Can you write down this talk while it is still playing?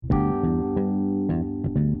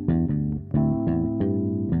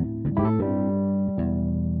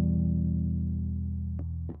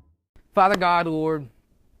Father God, Lord,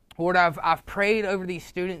 I've prayed over these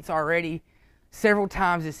students already several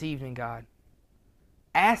times this evening, God,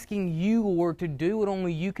 asking you, Lord, to do what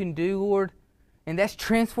only you can do, Lord, and that's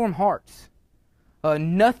transform hearts.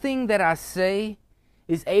 Nothing that I say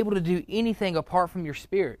is able to do anything apart from your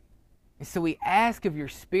Spirit. And so we ask of your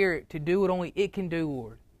Spirit to do what only it can do,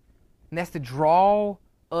 Lord. And that's to draw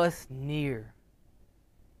us near,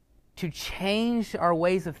 to change our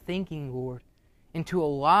ways of thinking, Lord, and to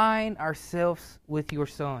align ourselves with your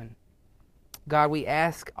Son. God, we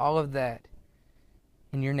ask all of that.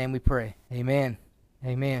 In your name we pray. Amen.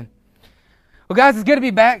 Amen. Well, guys, it's good to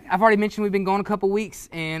be back. I've already mentioned we've been going a couple weeks,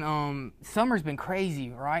 and summer's been crazy,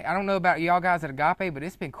 right? I don't know about y'all guys at Agape, but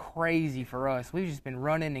it's been crazy for us. We've just been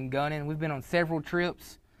running and gunning. We've been on several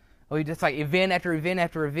trips. We just like event after event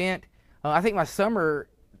after event. I think my summer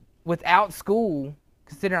without school,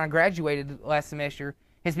 considering I graduated last semester,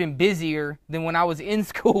 has been busier than when I was in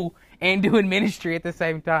school and doing ministry at the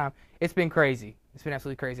same time. It's been crazy. It's been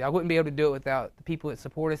absolutely crazy. I wouldn't be able to do it without the people that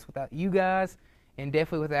support us, without you guys, and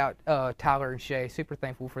definitely without Tyler and Shay. Super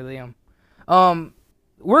thankful for them.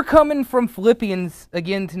 We're coming from Philippians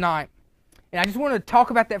again tonight, and I just want to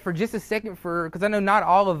talk about that for just a second, because I know not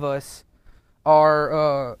all of us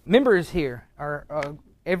are members here, are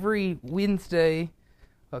every Wednesday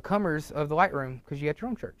comers of the Light Room, because you got your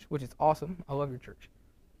own church, which is awesome. I love your church.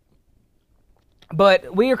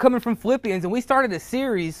 But we are coming from Philippians, and we started a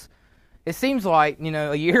series, it seems like,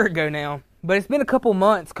 a year ago now, but it's been a couple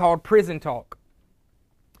months, called Prison Talk.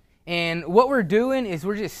 And what we're doing is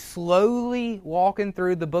we're just slowly walking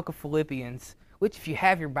through the book of Philippians, which if you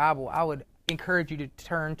have your Bible, I would encourage you to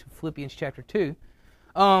turn to Philippians chapter 2.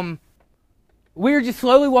 We're just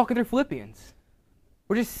slowly walking through Philippians.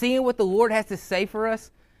 We're just seeing what the Lord has to say for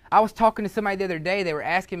us. I was talking to somebody the other day. They were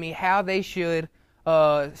asking me how they should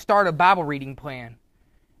start a Bible reading plan.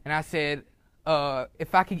 And I said,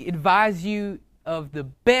 if I could advise you of the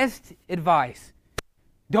best advice,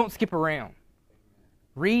 don't skip around.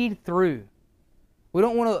 Read through. We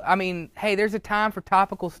don't want to, hey, there's a time for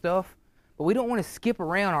topical stuff, but we don't want to skip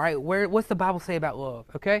around, all right? What's the Bible say about love,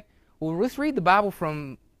 okay? Well, let's read the Bible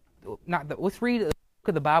let's read a book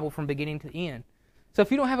of the Bible from beginning to end. So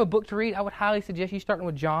if you don't have a book to read, I would highly suggest you starting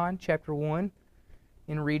with John chapter 1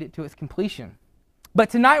 and read it to its completion. But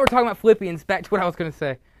tonight we're talking about Philippians, back to what I was going to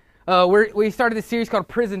say. We started this series called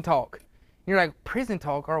Prison Talk. And you're like, Prison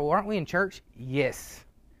Talk? Aren't we in church? Yes.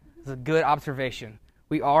 It's a good observation.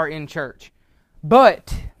 We are in church.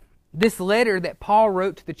 But this letter that Paul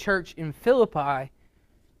wrote to the church in Philippi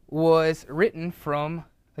was written from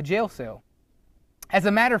a jail cell. As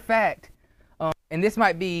a matter of fact, and this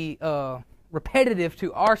might be repetitive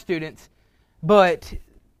to our students, but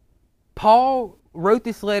Paul wrote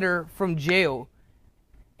this letter from jail,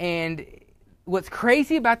 and what's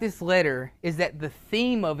crazy about this letter is that the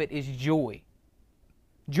theme of it is joy.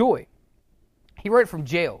 Joy. He wrote it from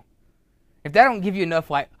jail. If that don't give you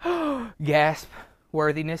enough, gasp,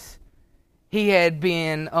 worthiness, he had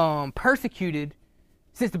been persecuted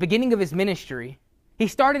since the beginning of his ministry. He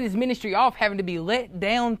started his ministry off having to be let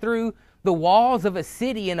down through the walls of a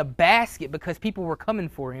city in a basket because people were coming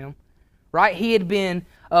for him, right? He had been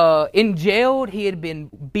jailed, he had been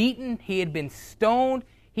beaten, he had been stoned,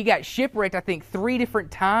 he got shipwrecked, I think, 3 different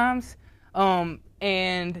times,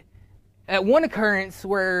 and at one occurrence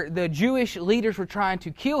where the Jewish leaders were trying to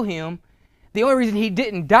kill him, the only reason he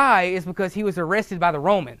didn't die is because he was arrested by the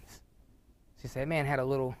Romans. So you say, man had a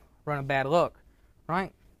little run of bad luck,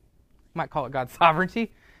 right? Might call it God's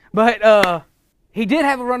sovereignty. But he did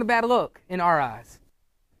have a run of bad luck in our eyes.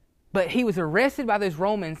 But he was arrested by those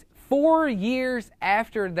Romans. 4 years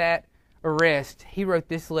after that arrest, he wrote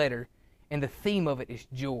this letter, and the theme of it is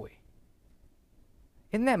joy.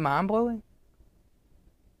 Isn't that mind-blowing?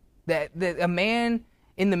 That a man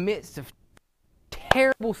in the midst of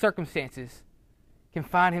terrible circumstances can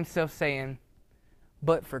find himself saying,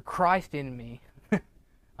 but for Christ in me,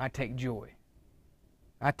 I take joy.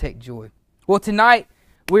 I take joy. Well, tonight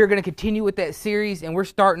we're going to continue with that series, and we're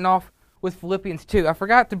starting off with Philippians 2. I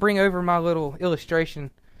forgot to bring over my little illustration,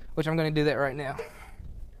 which I'm going to do that right now.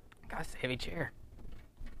 God, it's a heavy chair.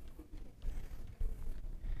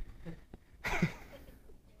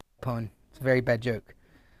 Pun. It's a very bad joke.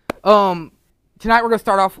 Tonight we're going to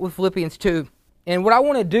start off with Philippians 2. And what I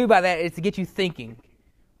want to do by that is to get you thinking,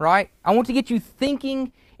 right? I want to get you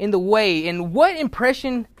thinking in the way, and what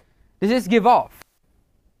impression does this give off?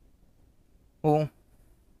 Well,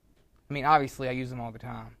 obviously I use them all the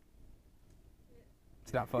time.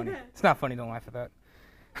 It's not funny. It's not funny, don't laugh at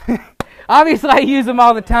that. Obviously I use them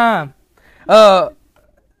all the time.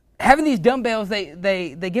 Having these dumbbells,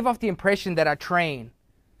 they give off the impression that I train.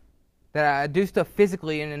 that I do stuff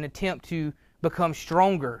physically in an attempt to become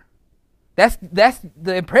stronger. That's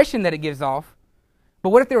the impression that it gives off. But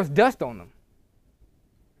what if there was dust on them?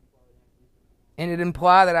 And it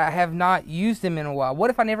implied that I have not used them in a while. What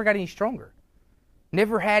if I never got any stronger?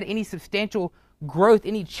 Never had any substantial growth,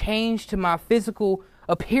 any change to my physical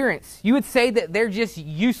appearance? You would say that they're just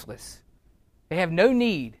useless. They have no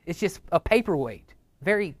need. It's just a paperweight,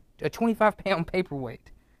 a 25-pound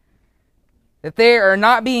paperweight. That they are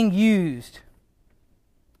not being used.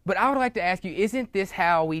 But I would like to ask you, isn't this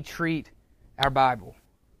how we treat our Bible?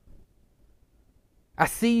 I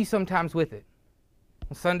see you sometimes with it.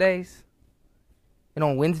 On Sundays and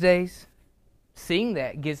on Wednesdays. Seeing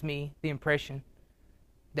that gives me the impression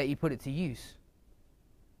that you put it to use.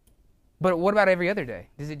 But what about every other day?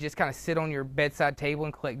 Does it just kind of sit on your bedside table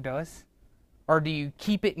and collect dust? Or do you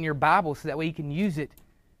keep it in your Bible so that way you can use it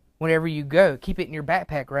whenever you go? Keep it in your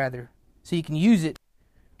backpack, rather, so you can use it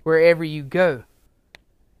wherever you go.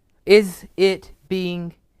 Is it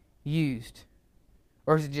being used?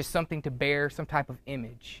 Or is it just something to bear some type of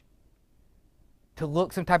image? To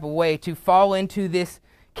look some type of way, to fall into this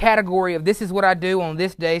category of this is what I do on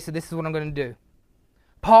this day, so this is what I'm going to do.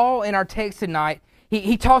 Paul, in our text tonight,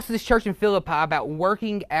 he talks to this church in Philippi about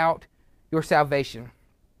working out your salvation.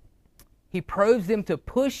 He probes them to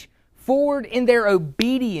push forward in their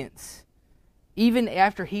obedience, even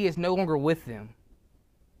after he is no longer with them.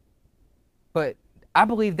 But I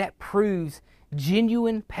believe that proves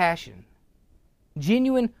genuine passion,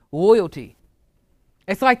 genuine loyalty.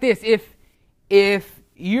 It's like this. If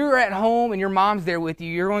you're at home and your mom's there with you,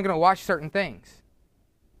 you're only going to watch certain things.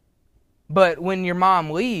 But when your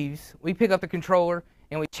mom leaves, we pick up the controller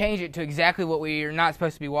and we change it to exactly what we are not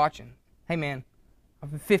supposed to be watching. Hey man,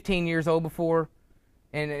 I've been 15 years old before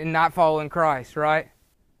and not following Christ, right?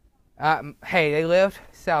 Hey, they left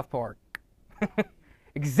South Park.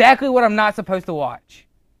 Exactly what I'm not supposed to watch.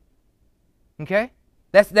 Okay?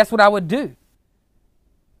 That's what I would do.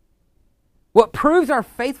 What proves our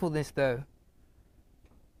faithfulness, though,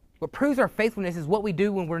 what proves our faithfulness is what we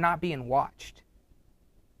do when we're not being watched.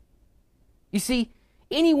 You see,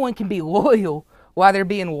 anyone can be loyal while they're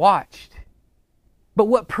being watched. But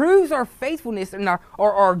what proves our faithfulness and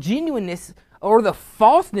our genuineness or the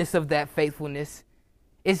falseness of that faithfulness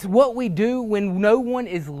is what we do when no one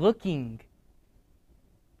is looking.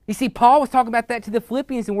 You see, Paul was talking about that to the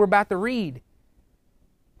Philippians, and we're about to read.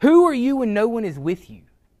 Who are you when no one is with you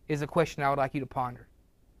is a question I would like you to ponder.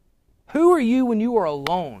 Who are you when you are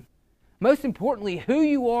alone? Most importantly, who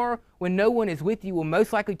you are when no one is with you will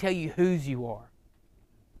most likely tell you whose you are.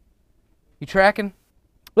 You tracking?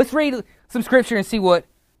 Let's read some scripture and see what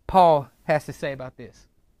Paul has to say about this.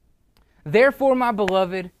 Therefore, my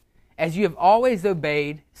beloved, as you have always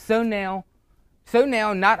obeyed, so now,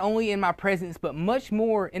 not only in my presence, but much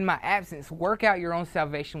more in my absence, work out your own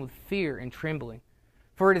salvation with fear and trembling.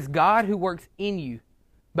 For it is God who works in you,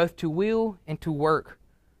 both to will and to work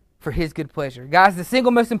for His good pleasure. Guys, the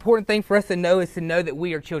single most important thing for us to know is to know that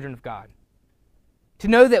we are children of God. To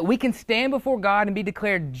know that we can stand before God and be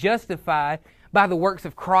declared justified by the works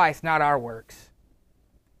of Christ, not our works.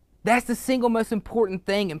 That's the single most important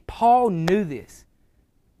thing, and Paul knew this.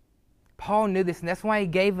 Paul knew this, and that's why he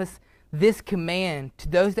gave us this command to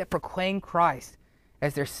those that proclaim Christ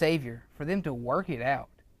as their Savior, for them to work it out.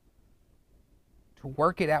 To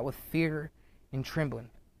work it out with fear and trembling.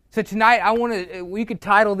 So tonight, we could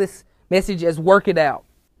title this message as Work It Out.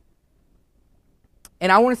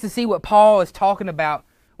 And I want us to see what Paul is talking about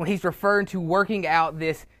when he's referring to working out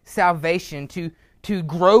this salvation, to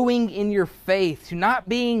growing in your faith, to not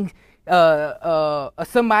being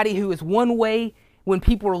somebody who is one way when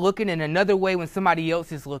people are looking and another way when somebody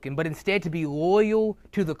else is looking, but instead to be loyal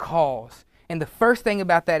to the cause. And the first thing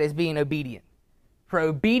about that is being obedient. For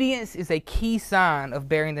obedience is a key sign of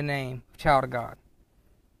bearing the name of child of God.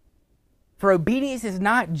 For obedience is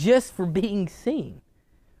not just for being seen.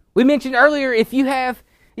 We mentioned earlier, if you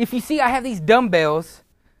see I have these dumbbells,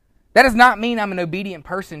 that does not mean I'm an obedient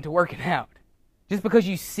person to working out. Just because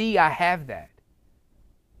you see I have that.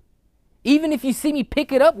 Even if you see me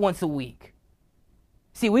pick it up once a week.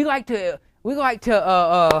 See, we like to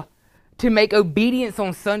make obedience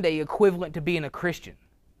on Sunday equivalent to being a Christian.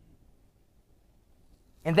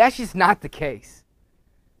 And that's just not the case.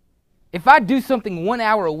 If I do something 1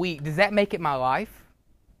 hour a week, does that make it my life?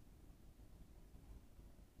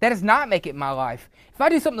 That does not make it my life. If I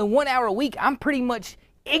do something 1 hour a week, I'm pretty much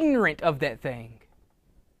ignorant of that thing.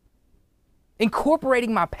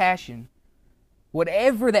 Incorporating my passion,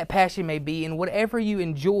 whatever that passion may be, and whatever you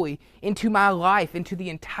enjoy, into my life, into the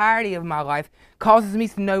entirety of my life, causes me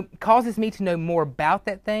to know more about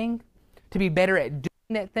that thing, to be better at doing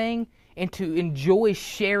that thing, and to enjoy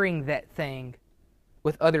sharing that thing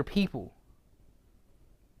with other people.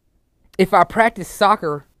 If I practice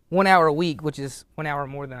soccer 1 hour a week, which is 1 hour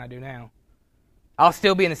more than I do now, I'll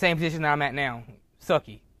still be in the same position that I'm at now.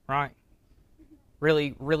 Sucky, right?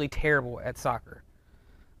 Really, really terrible at soccer.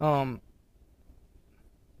 I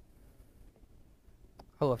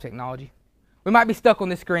love technology. We might be stuck on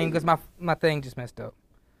this screen because my thing just messed up.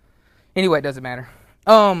 Anyway, it doesn't matter.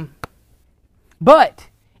 But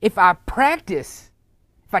if I practice,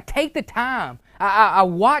 if I take the time, I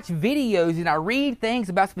watch videos and I read things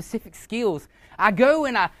about specific skills. I go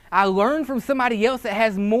and I learn from somebody else that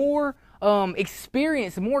has more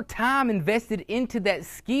experience, more time invested into that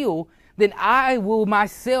skill, then I will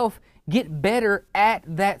myself get better at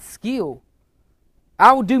that skill.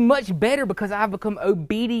 I will do much better because I've become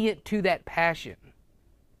obedient to that passion.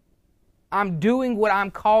 I'm doing what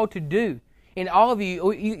I'm called to do. And all of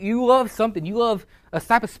you love something. You love a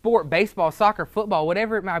type of sport, baseball, soccer, football,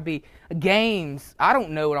 whatever it might be. Games. I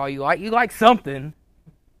don't know what all you like. You like something.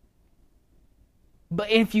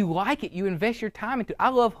 But if you like it, you invest your time into it. I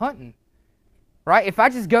love hunting. Right? If I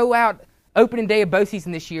just go out opening day of bow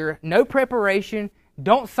season this year, no preparation,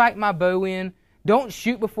 don't sight my bow in, don't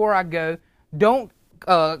shoot before I go, don't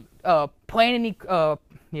plant any I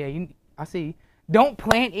see. Don't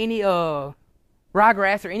plant any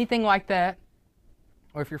ryegrass or anything like that.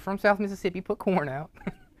 Or if you're from South Mississippi, put corn out.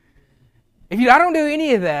 I don't do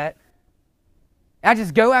any of that, I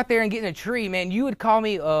just go out there and get in a tree, man, you would call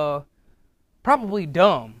me probably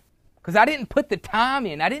dumb. Because I didn't put the time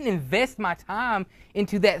in. I didn't invest my time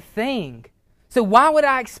into that thing. So why would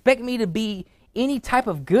I expect me to be any type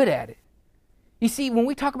of good at it? You see, when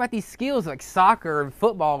we talk about these skills like soccer or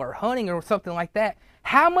football or hunting or something like that,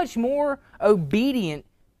 how much more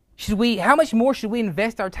how much more should we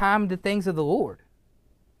invest our time into things of the Lord?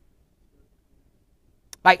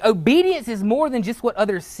 Like, obedience is more than just what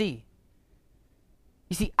others see.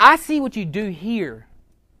 You see, I see what you do here.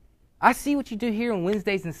 I see what you do here on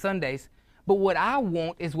Wednesdays and Sundays, but what I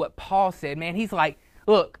want is what Paul said, man. He's like,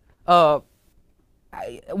 look,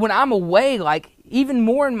 when I'm away, like, even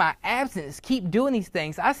more in my absence, keep doing these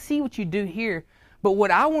things. I see what you do here, but what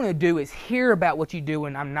I want to do is hear about what you do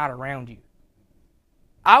when I'm not around you.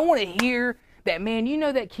 I want to hear that, man, you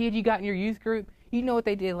know that kid you got in your youth group? You know what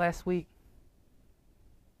they did last week?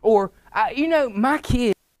 Or, my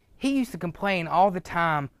kid, he used to complain all the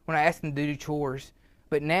time when I asked him to do chores.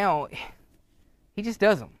 But now, he just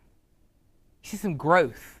does them. You see some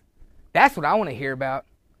growth. That's what I want to hear about.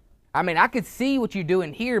 I mean, I could see what you're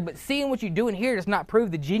doing here, but seeing what you're doing here does not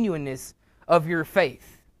prove the genuineness of your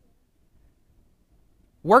faith.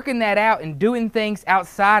 Working that out and doing things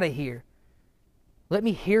outside of here. Let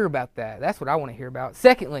me hear about that. That's what I want to hear about.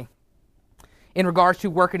 Secondly, in regards to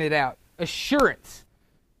working it out, assurance.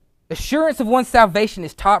 Assurance of one's salvation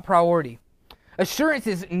is top priority. Assurance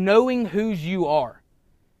is knowing whose you are.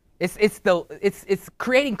 It's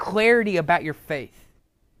creating clarity about your faith.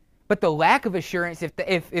 But the lack of assurance,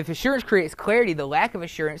 if assurance creates clarity, the lack of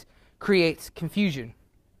assurance creates confusion.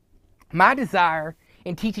 My desire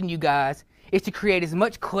in teaching you guys is to create as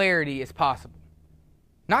much clarity as possible,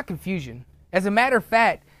 not confusion. As a matter of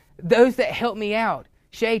fact, those that help me out,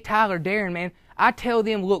 Shay, Tyler, Darren, man, I tell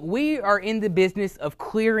them, look, we are in the business of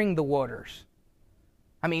clearing the waters.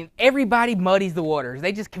 I mean, everybody muddies the waters.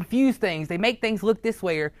 They just confuse things. They make things look this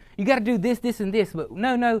way, or you got to do this, this, and this. But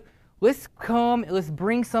no, let's come and let's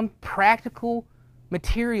bring some practical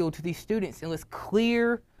material to these students and let's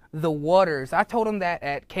clear the waters. I told them that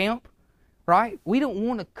at camp, right? We don't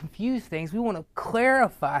want to confuse things. We want to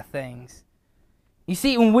clarify things. You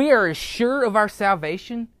see, when we are sure of our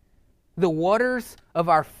salvation, the waters of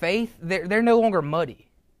our faith, they're no longer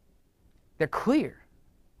muddy. They're clear.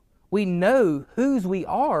 We know whose we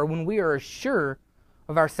are when we are sure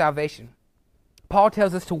of our salvation. Paul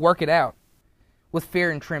tells us to work it out with fear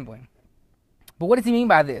and trembling. But what does he mean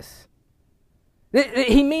by this?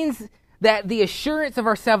 He means that the assurance of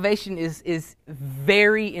our salvation is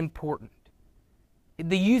very important.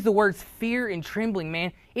 They use the words fear and trembling,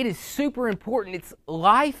 man. It is super important. It's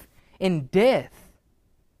life and death.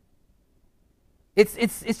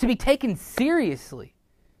 It's to be taken seriously.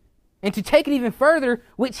 And to take it even further,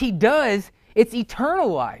 which he does, it's eternal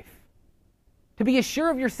life. To be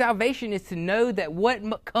assured of your salvation is to know that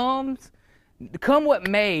come what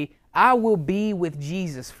may, I will be with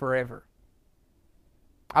Jesus forever.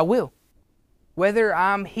 I will. Whether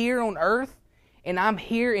I'm here on earth and I'm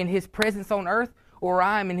here in His presence on earth, or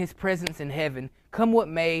I'm in His presence in heaven, come what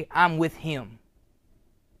may, I'm with Him.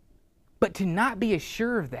 But to not be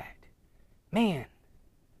assured of that, man,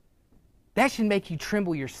 that should make you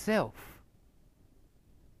tremble yourself.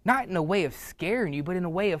 Not in a way of scaring you, but in a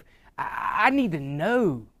way of, I need to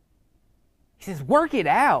know. He says, work it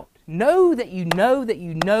out. Know that you know that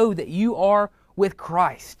you know that you are with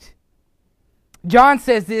Christ. John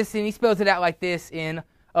says this, and he spells it out like this in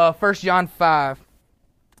 1 John 5.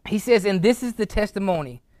 He says, and this is the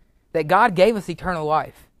testimony, that God gave us eternal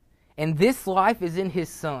life, and this life is in His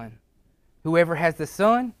Son. Whoever has the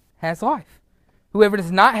Son has life. Whoever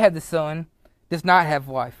does not have the Son does not have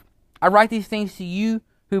life. I write these things to you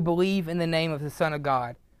who believe in the name of the Son of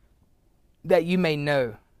God, that you may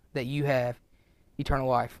know that you have eternal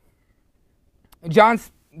life.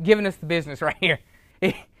 John's giving us the business right here.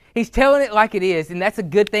 He's telling it like it is, and that's a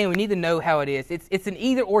good thing. We need to know how it is. It's an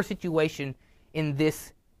either-or situation in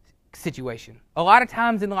this situation. A lot of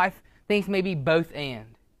times in life, things may be both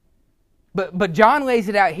and. But John lays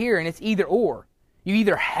it out here, and it's either-or. You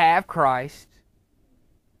either have Christ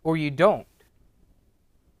or you don't.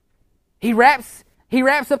 He wraps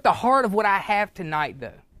up the heart of what I have tonight,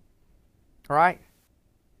 though. All right?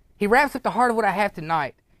 He wraps up the heart of what I have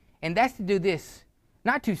tonight, and that's to do this,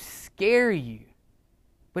 not to scare you,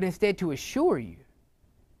 but instead to assure you.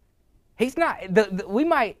 He's not. We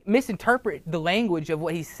might misinterpret the language of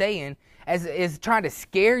what he's saying as trying to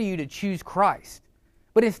scare you to choose Christ,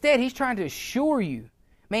 but instead he's trying to assure you,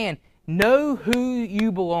 man, know who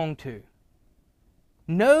you belong to.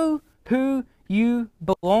 Know who you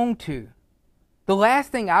belong to. The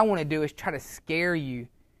last thing I want to do is try to scare you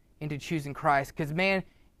into choosing Christ, because, man,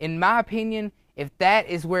 in my opinion, if that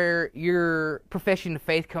is where your profession of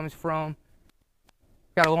faith comes from,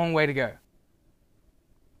 got a long way to go.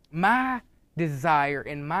 My desire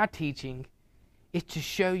in my teaching is to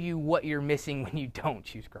show you what you're missing when you don't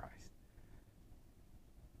choose Christ.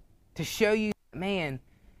 To show you, man,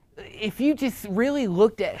 if you just really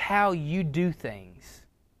looked at how you do things,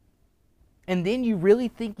 and then you really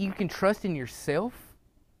think you can trust in yourself,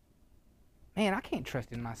 man, I can't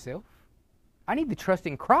trust in myself. I need to trust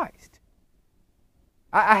in Christ.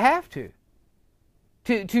 I have to.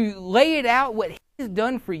 To lay it out what He has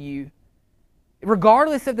done for you,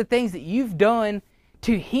 regardless of the things that you've done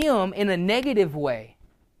to Him in a negative way.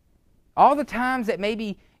 All the times that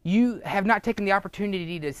maybe you have not taken the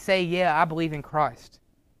opportunity to say, yeah, I believe in Christ.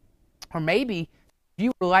 Or maybe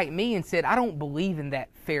you were like me and said, I don't believe in that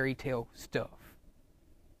fairy tale stuff.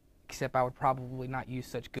 Except I would probably not use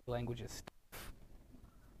such good language as stuff.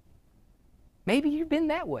 Maybe you've been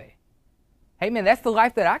that way. Hey, man, that's the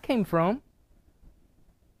life that I came from.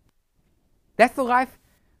 That's the life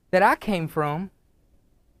that I came from.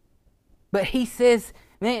 But He says,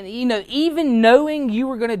 man, even knowing you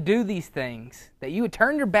were going to do these things, that you would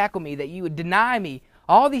turn your back on me, that you would deny me,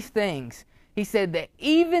 all these things, He said that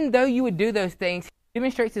even though you would do those things, He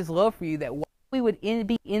demonstrates His love for you, that while we would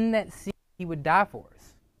be in that sin, He would die for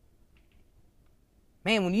us.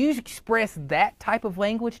 Man, when you express that type of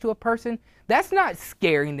language to a person, that's not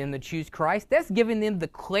scaring them to choose Christ. That's giving them the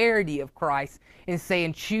clarity of Christ and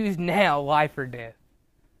saying, choose now, life or death.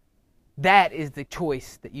 That is the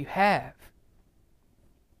choice that you have.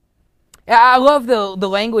 I love the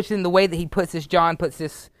language and the way that he puts this, John puts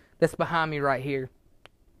this, that's behind me right here.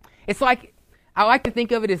 It's like, I like to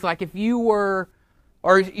think of it as like if you were,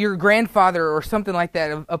 or your grandfather or something like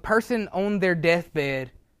that, a person on their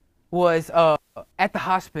deathbed was at the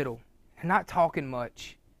hospital, not talking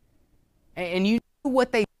much. And you know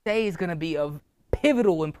what they say is going to be of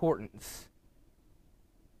pivotal importance.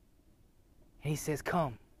 And he says,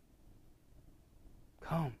 come.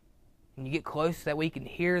 Come. And you get close so that way you can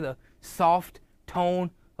hear the soft tone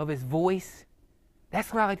of his voice.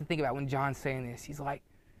 That's what I like to think about when John's saying this. He's like,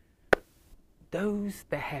 those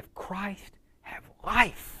that have Christ have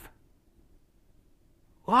life.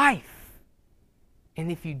 Life. And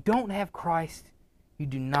if you don't have Christ, you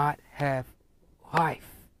do not have life.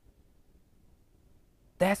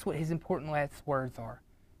 That's what his important last words are.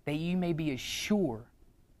 That you may be assured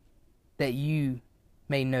that you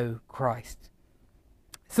may know Christ.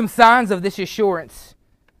 Some signs of this assurance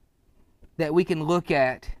that we can look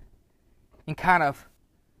at and kind of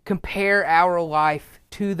compare our life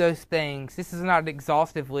to those things. This is not an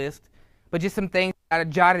exhaustive list, but just some things I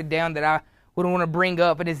jotted down that I would want to bring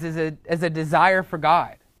up, and is as a desire for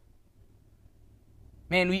God.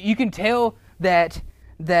 Man, you can tell that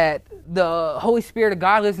the Holy Spirit of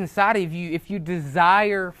God lives inside of you if you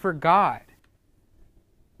desire for God.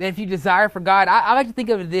 That if you desire for God, I like to think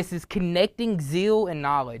of this as connecting zeal and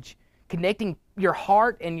knowledge, connecting your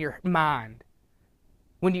heart and your mind.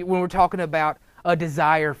 When we're talking about a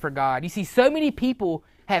desire for God, you see, so many people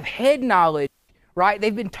have head knowledge, right?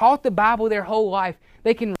 They've been taught the Bible their whole life.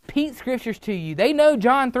 They can repeat scriptures to you. They know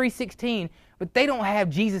John 3:16, but they don't have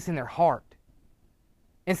Jesus in their heart.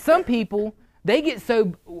 And some people, they get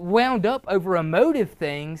so wound up over emotive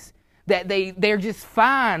things that they're just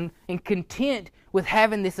fine and content with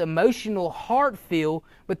having this emotional heart feel,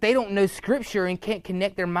 but they don't know Scripture and can't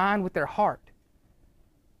connect their mind with their heart.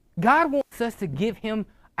 God wants us to give Him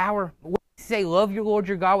our, what does He say, love your Lord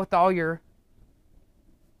your God with all your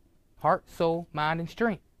heart, soul, mind, and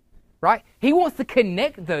strength. Right? He wants to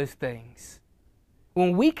connect those things.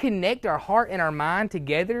 When we connect our heart and our mind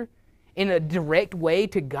together in a direct way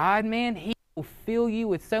to God, man, He will fill you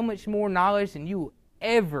with so much more knowledge than you will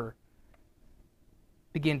ever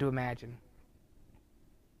begin to imagine.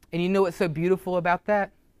 And you know what's so beautiful about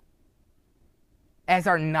that? As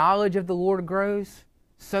our knowledge of the Lord grows,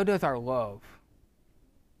 so does our love.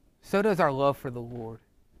 So does our love for the Lord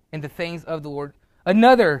and the things of the Lord.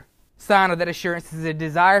 Another sign of that assurance is a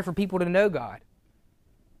desire for people to know God.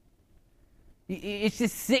 It's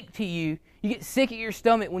just sick to you. You get sick at your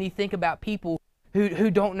stomach when you think about people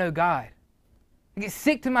who don't know God. I get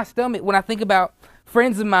sick to my stomach when I think about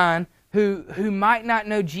friends of mine who might not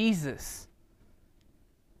know Jesus.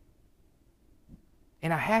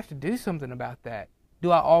 And I have to do something about that. Do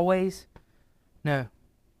I always? No.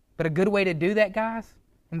 But a good way to do that, guys,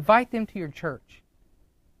 invite them to your church.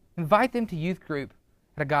 Invite them to youth group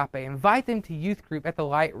at Agape. Invite them to youth group at the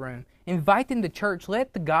Light Room. Invite them to church.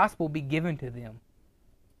 Let the gospel be given to them.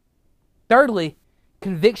 Thirdly,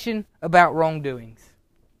 conviction about wrongdoings.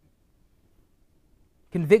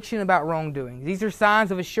 Conviction about wrongdoings. These are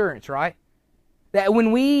signs of assurance, right? That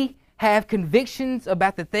when we have convictions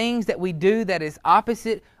about the things that we do that is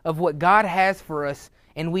opposite of what God has for us,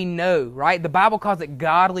 and we know, right? The Bible calls it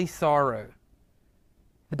godly sorrow.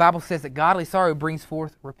 The Bible says that godly sorrow brings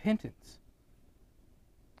forth repentance.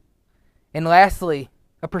 And lastly,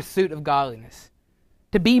 a pursuit of godliness.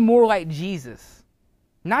 To be more like Jesus.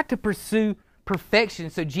 Not to pursue perfection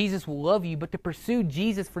so Jesus will love you, but to pursue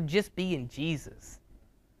Jesus for just being Jesus.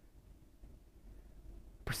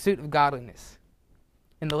 Pursuit of godliness.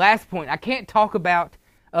 And the last point, I can't talk about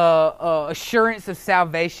assurance of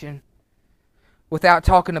salvation without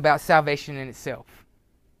talking about salvation in itself.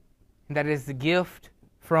 And that is the gift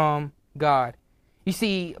from God. You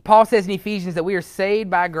see, Paul says in Ephesians that we are saved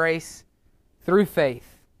by grace through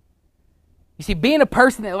faith. You see, being a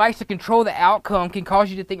person that likes to control the outcome can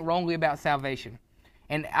cause you to think wrongly about salvation.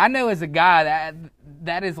 And I know as a guy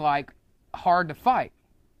that is like hard to fight.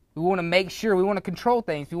 We want to make sure, we want to control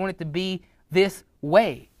things. We want it to be this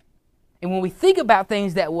way. And when we think about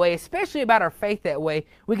things that way, especially about our faith that way,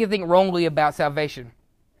 we can think wrongly about salvation.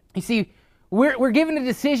 You see, we're given a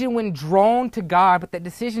decision when drawn to God, but that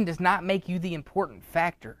decision does not make you the important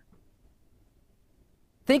factor.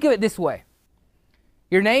 Think of it this way.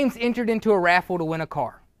 Your name's entered into a raffle to win a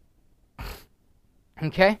car.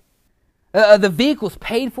 Okay? The vehicle's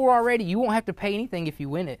paid for already. You won't have to pay anything if you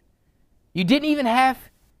win it. You didn't even have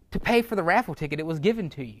to pay for the raffle ticket. It was given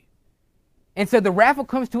to you. And so the raffle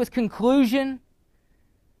comes to its conclusion,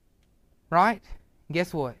 right?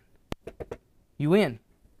 Guess what? You win.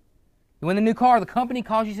 You win the new car. The company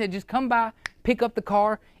calls you, said, just come by, pick up the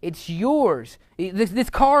car. It's yours. This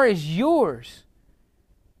car is yours.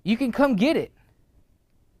 You can come get it.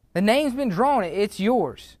 The name's been drawn. It's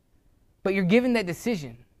yours. But you're given that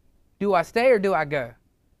decision. Do I stay or do I go?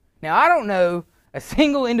 Now, I don't know a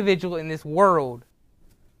single individual in this world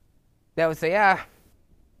that would say,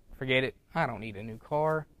 forget it. I don't need a new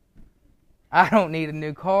car. I don't need a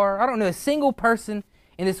new car. I don't know a single person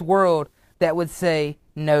in this world that would say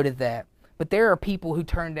no to that. But there are people who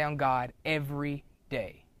turn down God every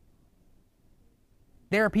day.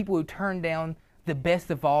 There are people who turn down the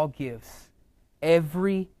best of all gifts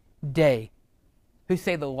every day, who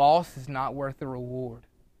say the loss is not worth the reward.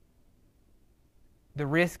 The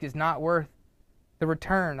risk is not worth the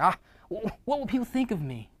return. What will people think of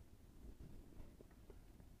me?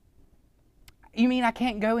 You mean I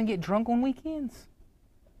can't go and get drunk on weekends?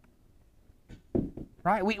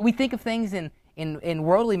 Right? We think of things in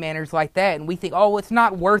worldly manners like that, and we think, oh, it's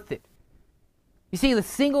not worth it. You see, the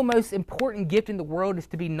single most important gift in the world is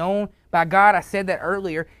to be known by God. I said that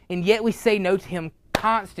earlier, and yet we say no to Him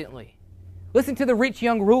constantly. Listen to the rich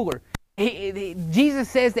young ruler. Jesus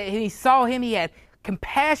says that when he saw him, he had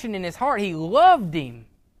compassion in his heart. He loved him.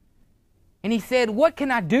 And he said, what can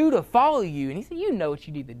I do to follow you? And he said, you know what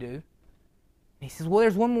you need to do. And he says, well,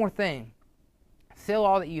 there's one more thing. Sell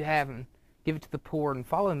all that you have and give it to the poor and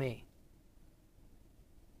follow me.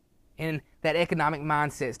 And that economic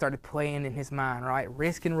mindset started playing in his mind, right?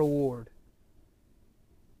 Risk and reward.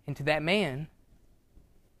 And to that man,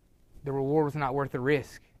 the reward was not worth the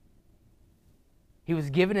risk. He was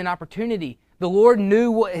given an opportunity. The Lord knew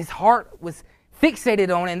what his heart was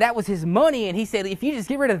fixated on, and that was his money. And he said, if you just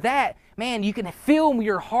get rid of that, man, you can fill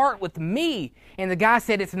your heart with me. And the guy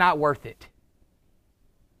said, it's not worth it.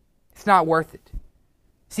 It's not worth it.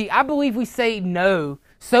 See, I believe we say no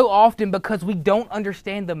so often because we don't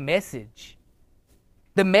understand the message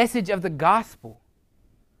of the gospel.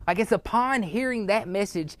 I guess upon hearing that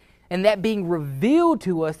message and that being revealed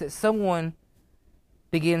to us, that someone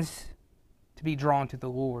begins to be drawn to the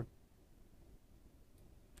Lord.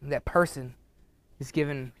 And that person is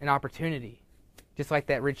given an opportunity, just like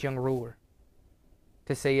that rich young ruler,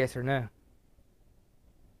 to say yes or no.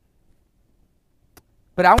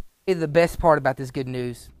 But I want to say the best part about this good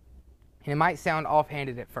news, and it might sound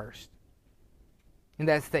offhanded at first, and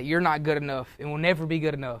that's that you're not good enough and will never be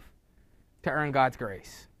good enough to earn God's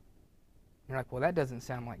grace. You're like, well, that doesn't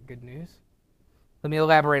sound like good news. Let me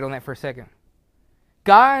elaborate on that for a second.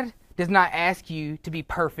 God does not ask you to be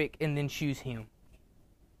perfect and then choose Him.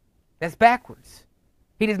 That's backwards.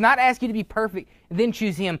 He does not ask you to be perfect and then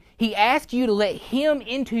choose Him. He asks you to let Him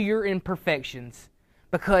into your imperfections,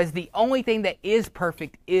 because the only thing that is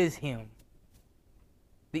perfect is Him.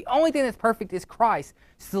 The only thing that's perfect is Christ.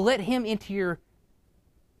 So let Him into your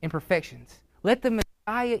imperfections. Let the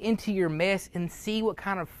Messiah into your mess and see what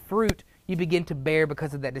kind of fruit you begin to bear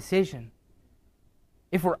because of that decision.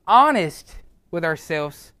 If we're honest with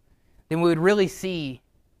ourselves, then we would really see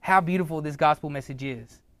how beautiful this gospel message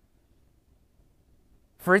is.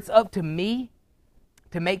 For it's up to me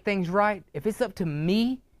to make things right. If it's up to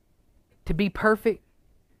me to be perfect,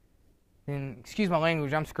 then, excuse my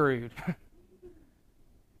language, I'm screwed.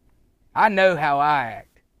 I know how I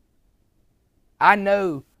act. I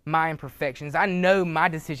know my imperfections. I know my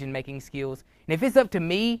decision-making skills. And if it's up to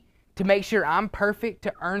me to make sure I'm perfect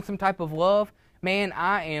to earn some type of love, man,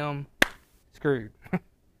 I am screwed.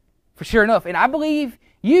 For sure enough. And I believe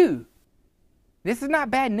you. This is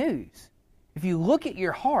not bad news. If you look at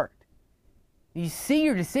your heart, you see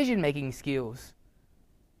your decision-making skills,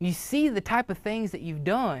 you see the type of things that you've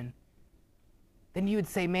done, then you would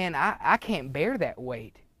say, man, I can't bear that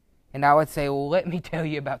weight. And I would say, well, let me tell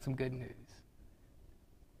you about some good news.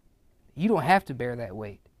 You don't have to bear that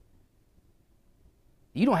weight.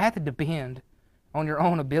 You don't have to depend on your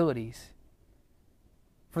own abilities.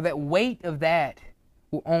 For that weight of that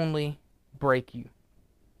will only break you.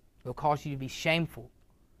 It'll cause you to be shameful.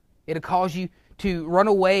 It'll cause you to run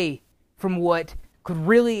away from what could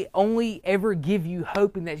really only ever give you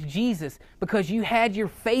hope, and that's Jesus, because you had your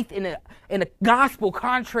faith in a gospel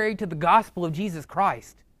contrary to the gospel of Jesus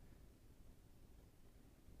Christ.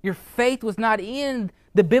 Your faith was not in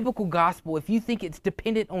the biblical gospel if you think it's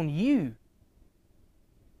dependent on you.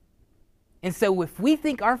 And so if we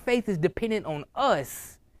think our faith is dependent on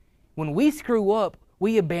us, when we screw up,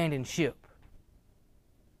 we abandon ship.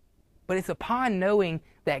 But it's upon knowing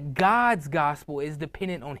that God's gospel is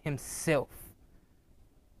dependent on Himself.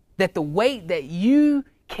 That the weight that you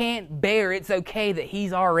can't bear, it's okay that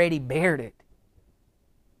He's already bared it.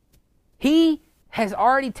 He has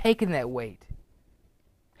already taken that weight.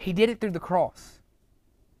 He did it through the cross.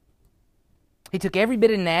 He took every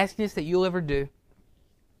bit of nastiness that you'll ever do,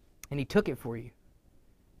 and He took it for you,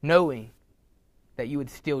 knowing that you would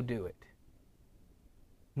still do it.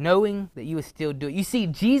 Knowing that you would still do it. You see,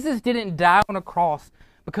 Jesus didn't die on a cross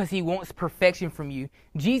because He wants perfection from you.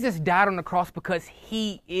 Jesus died on the cross because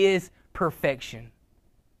He is perfection.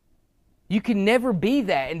 You can never be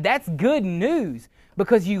that, and that's good news,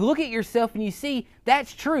 because you look at yourself and you see,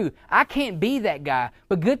 that's true. I can't be that guy,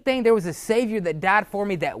 but good thing there was a Savior that died for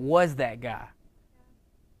me that was that guy.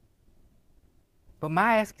 But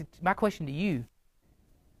my question to you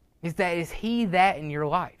is that, is He that in your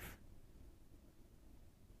life?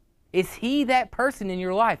 Is He that person in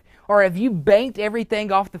your life? Or have you banked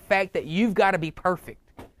everything off the fact that you've got to be perfect?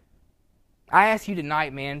 I ask you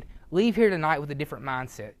tonight, man, leave here tonight with a different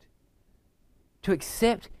mindset. To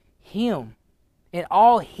accept Him and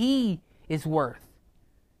all He is worth.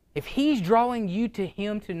 If He's drawing you to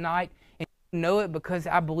Him tonight, and you know it because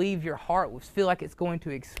I believe your heart will feel like it's going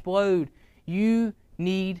to explode, you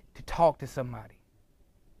need to talk to somebody.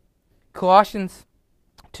 Colossians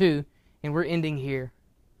 2, and we're ending here.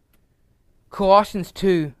 Colossians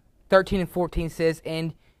 2, 13 and 14 says,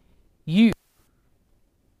 and you.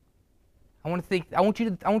 I want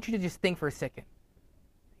you to just think for a second.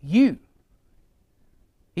 You.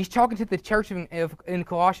 He's talking to the church in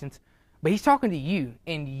Colossians, but He's talking to you,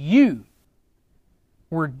 and you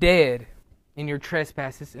were dead in your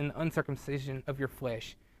trespasses and uncircumcision of your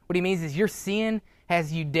flesh. What He means is your sin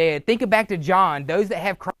has you dead. Think back to John. Those that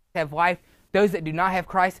have Christ have life. Those that do not have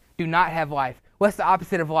Christ do not have life. What's the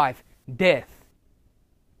opposite of life? Death.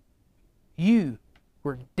 You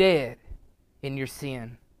were dead in your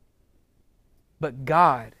sin. But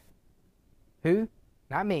God, who?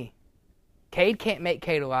 Not me. Cade can't make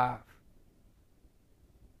Cade alive.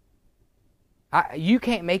 You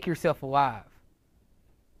can't make yourself alive.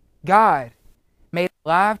 God made us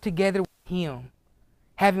alive together with Him,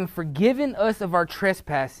 having forgiven us of our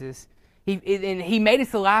trespasses. He made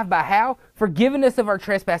us alive by how? Forgiving us of our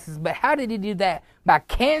trespasses. But how did He do that? By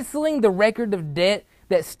canceling the record of debt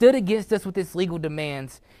that stood against us with its legal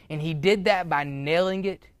demands. And He did that by nailing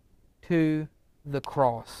it to the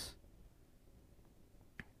cross.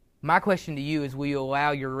 My question to you is, will you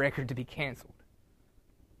allow your record to be canceled?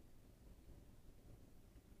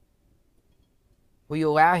 Will you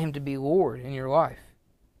allow Him to be Lord in your life?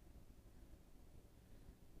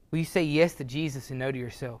 Will you say yes to Jesus and no to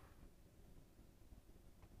yourself?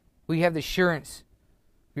 Will you have the assurance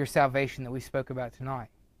of your salvation that we spoke about tonight?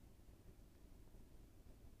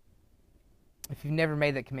 If you've never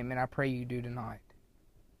made that commitment, I pray you do tonight.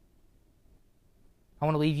 I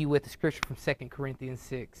want to leave you with the scripture from 2 Corinthians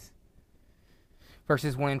 6,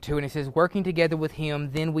 verses 1 and 2. And it says, working together with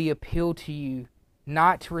Him, then we appeal to you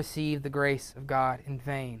not to receive the grace of God in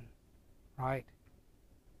vain. Right?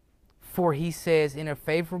 For He says, in a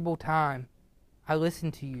favorable time I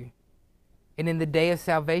listened to you, and in the day of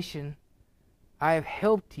salvation I have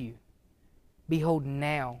helped you. Behold,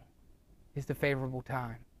 now is the favorable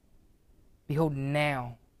time. Behold,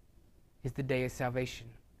 now is the day of salvation.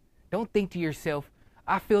 Don't think to yourself,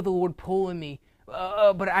 I feel the Lord pulling me,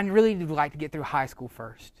 but I really would like to get through high school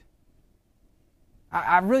first.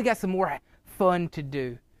 I really got some more fun to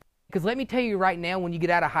do. Because let me tell you right now, when you get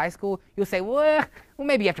out of high school, you'll say, well,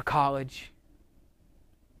 maybe after college.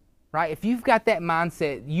 Right? If you've got that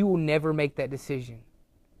mindset, you will never make that decision.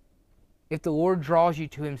 If the Lord draws you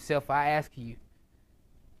to Himself, I ask you,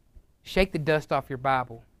 shake the dust off your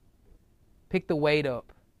Bible. Pick the weight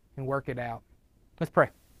up and work it out. Let's pray.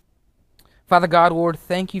 Father God, Lord,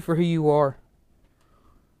 thank You for who You are.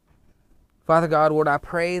 Father God, Lord, I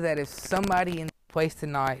pray that if somebody in this place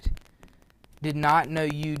tonight did not know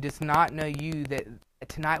You, does not know You, that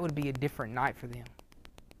tonight would be a different night for them.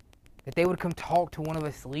 That they would come talk to one of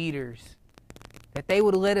us leaders. That they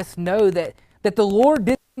would let us know that the Lord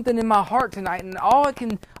did something in my heart tonight, and all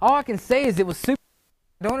I can say is it was super.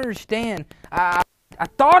 I don't understand. I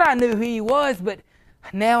thought I knew who He was, but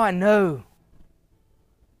now I know.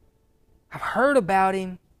 I've heard about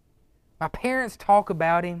Him. My parents talk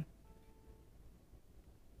about Him.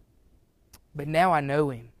 But now I know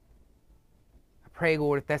Him. I pray,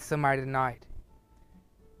 Lord, if that's somebody tonight,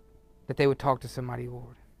 that they would talk to somebody,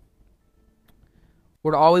 Lord.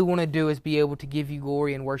 Lord, all we want to do is be able to give You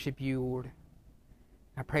glory and worship You, Lord.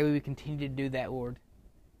 I pray we would continue to do that, Lord,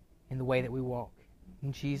 in the way that we walk.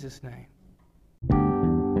 In Jesus' name.